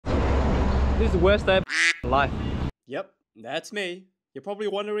This is the worst day of my life. Yep, that's me. You're probably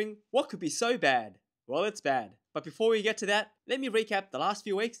wondering, what could be so bad? Well, it's bad. But before we get to that, let me recap the last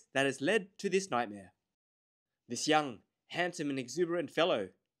few weeks that has led to this nightmare. This young, handsome and exuberant fellow,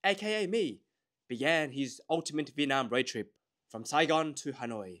 aka me, began his ultimate Vietnam road trip from Saigon to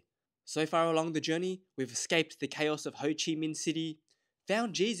Hanoi. So far along the journey, we've escaped the chaos of Ho Chi Minh City,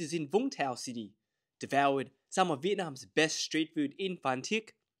 found Jesus in Vung Tau City, devoured some of Vietnam's best street food in Phan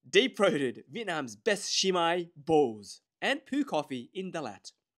Thiet, deep-throated Vietnam's best shimai bowls, and poo coffee in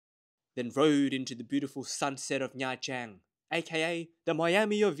Dalat. Then rode into the beautiful sunset of Nha Trang, aka the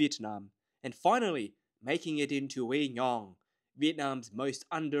Miami of Vietnam, and finally making it into Quy Nhon, Vietnam's most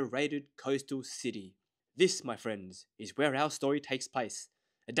underrated coastal city. This, my friends, is where our story takes place.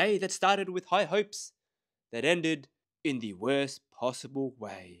 A day that started with high hopes, that ended in the worst possible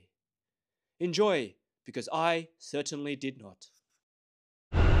way. Enjoy, because I certainly did not.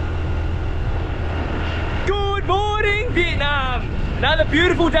 Good morning, Vietnam! Another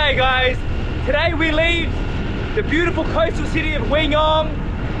beautiful day, guys. Today we leave the beautiful coastal city of Quy Nhon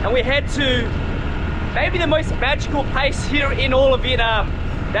and we head to maybe the most magical place here in all of Vietnam.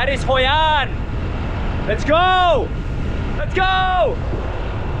 That is Hoi An. Let's go! Let's go!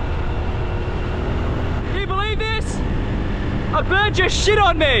 Can you believe this? A bird just shit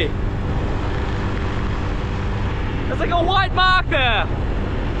on me. There's like a white mark there.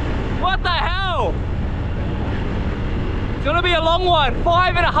 What the hell? It's gonna be a long one.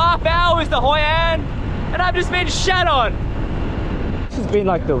 5.5 hours to Hoi An, and I've just been shat on. This has been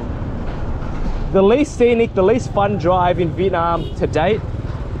like the least scenic, the least fun drive in Vietnam to date.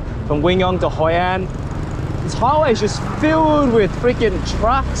 From Quy Nhon to Hoi An. This highway is just filled with freaking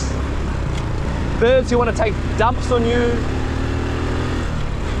trucks. Birds who want to take dumps on you.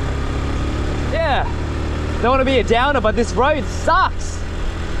 Yeah, don't want to be a downer, but this road sucks.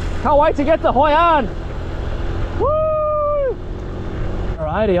 Can't wait to get to Hoi An. Woo!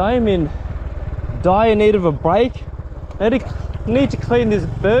 Alrighty, I am in dire need of a break. I need to clean this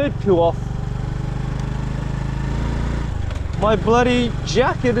bird poo off my bloody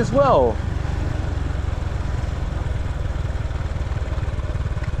jacket as well.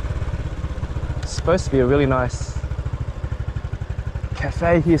 It's supposed to be a really nice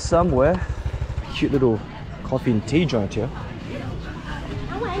cafe here somewhere. Cute little coffee and tea joint here.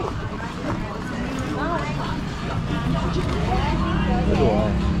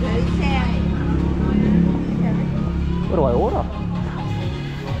 What do I order?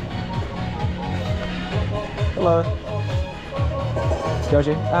 Hello. Chào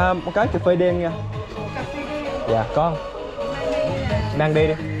chị. Một cái cà phê đen nha. Dạ, có. Mang đi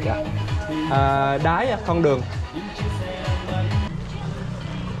đi. Dạ. Đá nha, không đường.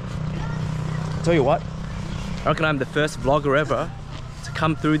 Tell you what, I reckon I'm the first vlogger ever to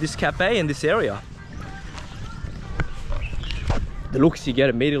come through this cafe in this area. The looks you get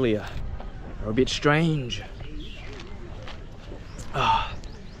immediately are a bit strange.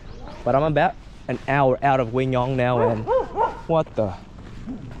 But I'm about an hour out of Quy Nhon now, and what the?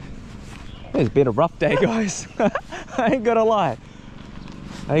 It's been a rough day, guys. I ain't gonna lie.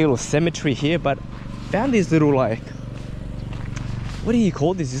 A little cemetery here, but found these little, like, what do you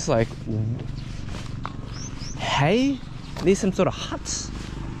call this? It's like hay? These some sort of huts.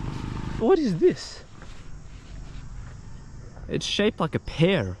 What is this? It's shaped like a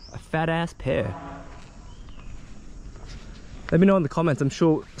pear, a fat ass pear. Let me know in the comments. I'm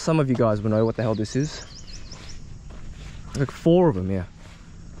sure some of you guys will know what the hell this is. Like 4 of them, yeah.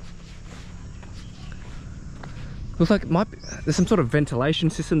 Looks like it might be, there's some sort of ventilation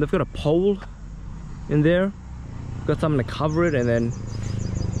system. They've got a pole in there. Got something to cover it, and then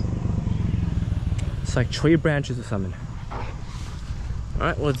it's like tree branches or something.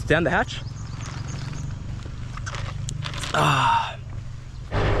 Alright, well, it's down the hatch.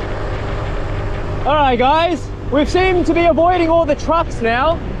 Alright guys, we've seemed to be avoiding all the trucks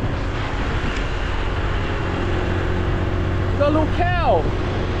now. Got a little cow.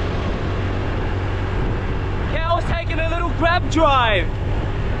 Cow's taking a little grab drive.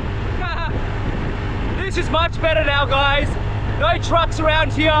 This is much better now, guys. No trucks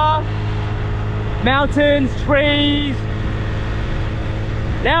around here. Mountains, trees.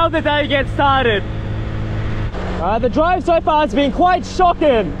 Now the day gets started. The drive so far has been quite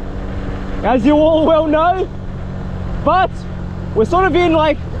shocking, as you all well know. But we're sort of in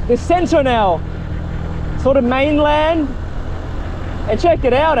like the center now, sort of mainland. And check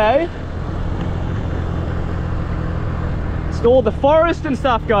it out, eh? It's all the forest and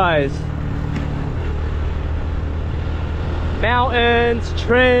stuff, guys. Mountains,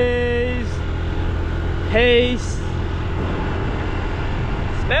 trees, peace.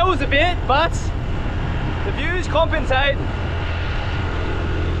 That was a bit, but the views compensate.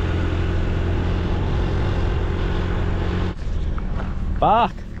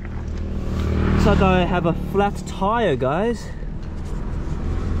 Fuck. Looks like I have a flat tire, guys.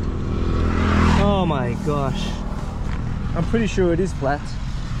 Oh my gosh. I'm pretty sure it is flat.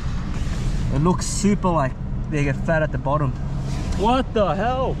 It looks super like they get flat at the bottom. What the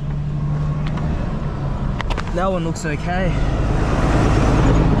hell? That one looks okay.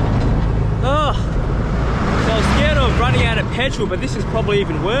 Oh, so I was scared of running out of petrol, but this is probably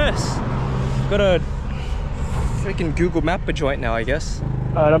even worse. Got a freaking Google Map a joint now, I guess.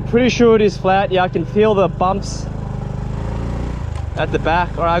 Alright, I'm pretty sure it is flat. Yeah, I can feel the bumps at the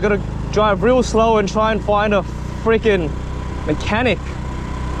back. Alright, I gotta drive real slow and try and find a freaking mechanic.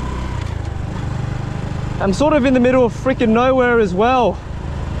 I'm sort of in the middle of freaking nowhere as well.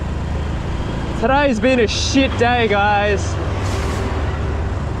 Today's been a shit day, guys.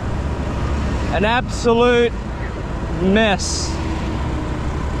 An absolute mess.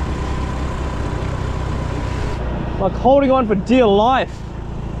 Like holding on for dear life.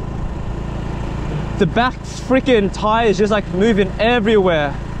 The back freaking tire is just like moving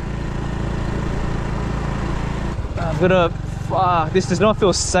everywhere. I'm gonna, fuck, this does not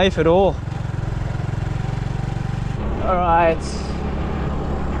feel safe at all. Alright.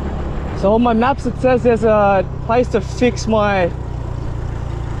 So on my maps it says there's a place to fix my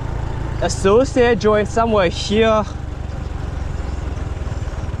exhaust air joint somewhere here.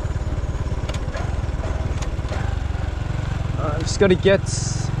 I'm just gotta get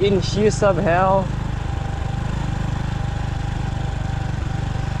in here somehow.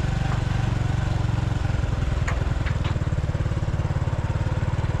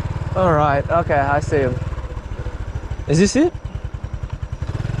 Alright, okay, I see him. Is this it?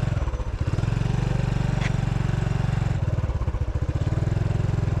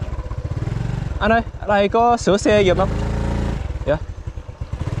 Anh ơi, ở đây có sửa xe giùm không? Dạ.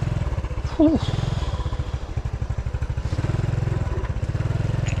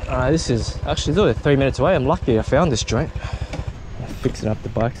 Alright, this is actually only 3 minutes away. I'm lucky I found this joint. I'm fixing up the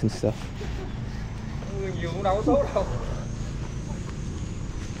bikes and stuff.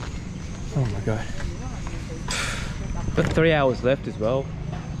 Oh my god. Got 3 hours left as well.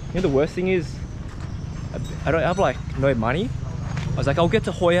 You know the worst thing is, I don't have like no money. I was like, I'll get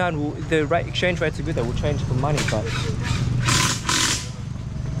to Hoi An, the exchange rates are good, they will change for money, but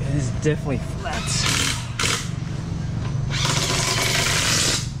it is definitely flat.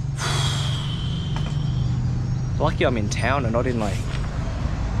 Lucky I'm in town and not in like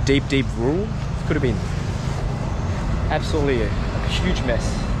deep rural. Could have been absolutely a huge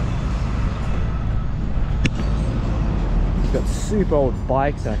mess. Got super old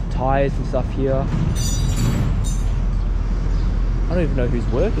bikes and tires and stuff here. I don't even know who's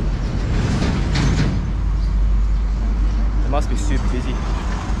working. They must be super busy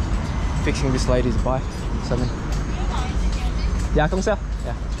fixing this lady's bike or something. Yeah, come sir.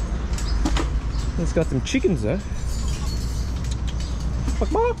 Yeah. It's got some chickens though.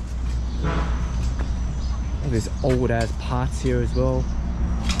 Fuck more. There's old ass parts here as well.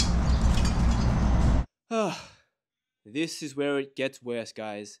 This is where it gets worse,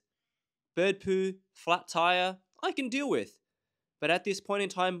 guys. Bird poo, flat tire, I can deal with. But at this point in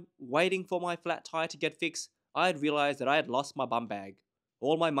time, waiting for my flat tire to get fixed, I had realized that I had lost my bum bag.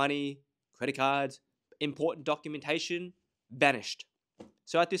 All my money, credit cards, important documentation, vanished.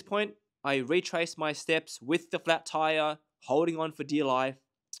 So at this point, I retraced my steps with the flat tire, holding on for dear life.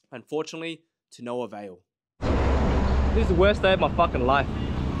 Unfortunately, to no avail. This is the worst day of my fucking life.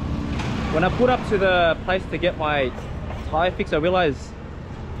 When I put up to the place to get my tire fixed, I realized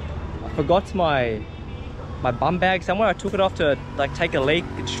I forgot my bum bag somewhere. I took it off to like take a leak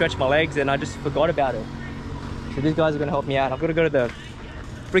and stretch my legs, and I just forgot about it. So these guys are gonna help me out. I've got to go to the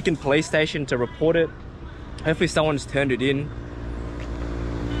freaking police station to report it. Hopefully someone's turned it in.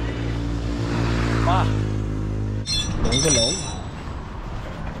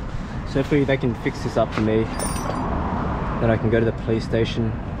 So hopefully they can fix this up for me. Then I can go to the police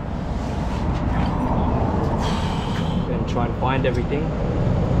station and try and find everything.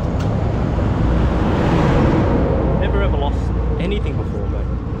 Never ever lost anything before, but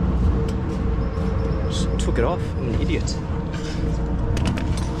just took it off. I'm an idiot.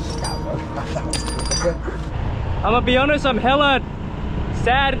 I'm gonna be honest, I'm hella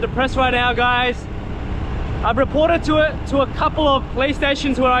sad and depressed right now, guys. I've reported to a couple of police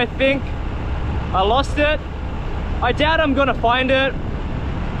stations where I think I lost it. I doubt I'm gonna find it.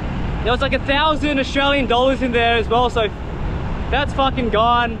 There was like 1,000 Australian dollars in there as well, so that's fucking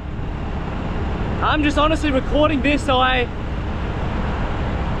gone. I'm just honestly recording this so I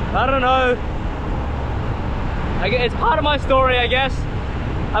I don't know. It's part of my story, I guess.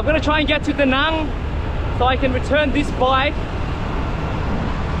 I'm gonna try and get to Da Nang so I can return this bike.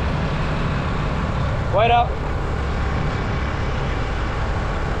 Wait up.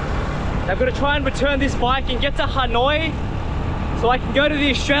 I'm gonna try and return this bike and get to Hanoi so I can go to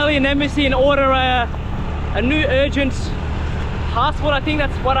the Australian Embassy and order a new urgent passport. I think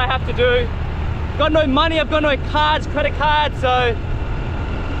that's what I have to do. Got no money, I've got no cards, credit cards, so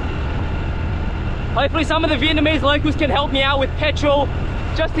hopefully some of the Vietnamese locals can help me out with petrol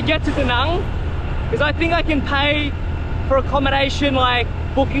just to get to Da Nang, because I think I can pay for accommodation like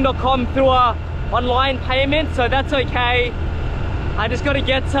booking.com through a online payment, so that's okay. I just got to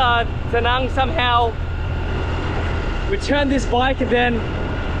get to Da Nang somehow, return this bike, and then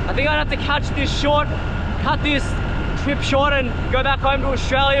I think I'd have to cut this trip short and go back home to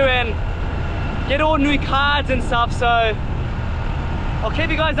Australia and get all new cards and stuff. So I'll keep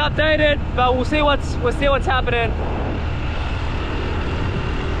you guys updated, but we'll see what's happening.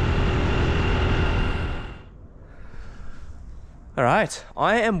 All right,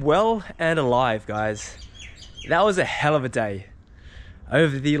 I am well and alive, guys. That was a hell of a day.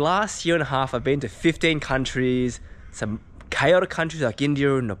 Over the last year and a half, I've been to 15 countries, some chaotic countries like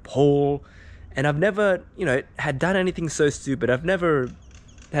India and Nepal, and I've never, had done anything so stupid. I've never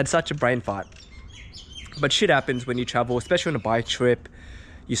had such a brain fart. But shit happens when you travel, especially on a bike trip.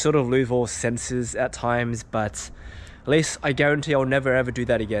 You sort of lose all senses at times, but at least I guarantee I'll never ever do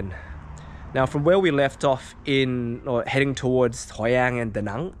that again. Now, from where we left off heading towards Hoi An and Da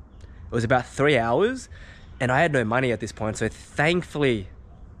Nang, it was about 3 hours, and I had no money at this point. So thankfully,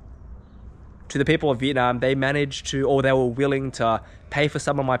 to the people of Vietnam, they were willing to pay for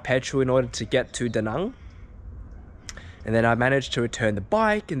some of my petrol in order to get to Da Nang. And then I managed to return the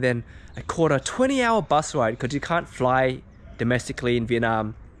bike, and then I caught a 20-hour bus ride, because you can't fly domestically in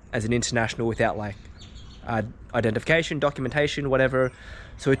Vietnam as an international without identification, documentation, whatever.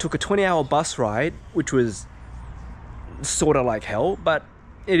 So we took a 20-hour bus ride, which was sort of like hell, but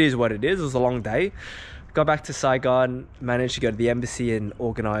it is what it is. It was a long day. Got back to Saigon, managed to go to the embassy and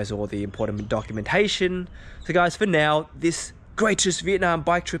organize all the important documentation. So guys, for now, this greatest Vietnam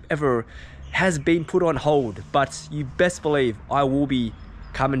bike trip ever has been put on hold, but you best believe I will be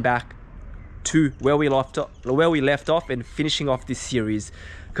coming back to where we left off and finishing off this series,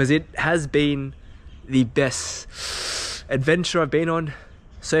 because it has been the best adventure I've been on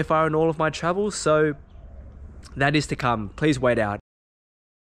so far in all of my travels. So that is to come. Please wait out.